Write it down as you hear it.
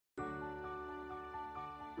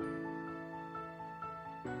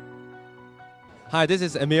Hi, this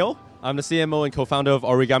is Emil. I'm the CMO and co-founder of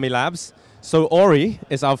Origami Labs. So Ori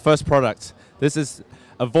is our first product. This is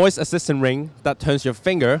a voice assistant ring that turns your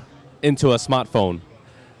finger into a smartphone.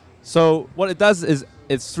 So what it does is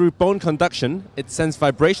it's through bone conduction. It sends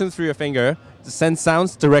vibrations through your finger to send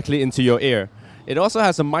sounds directly into your ear. It also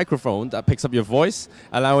has a microphone that picks up your voice,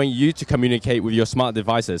 allowing you to communicate with your smart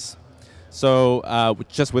devices. So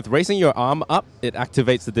just with raising your arm up, it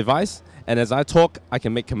activates the device. And as I talk, I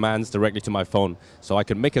can make commands directly to my phone. So I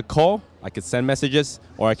can make a call, I can send messages,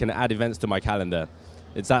 or I can add events to my calendar.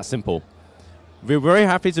 It's that simple. We're very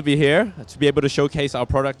happy to be here, to be able to showcase our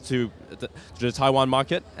product to the Taiwan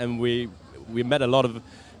market. And we met a lot of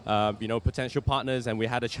potential partners, and we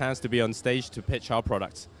had a chance to be on stage to pitch our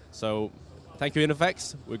products. So thank you,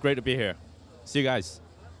 Ineffects. We're great to be here. See you guys.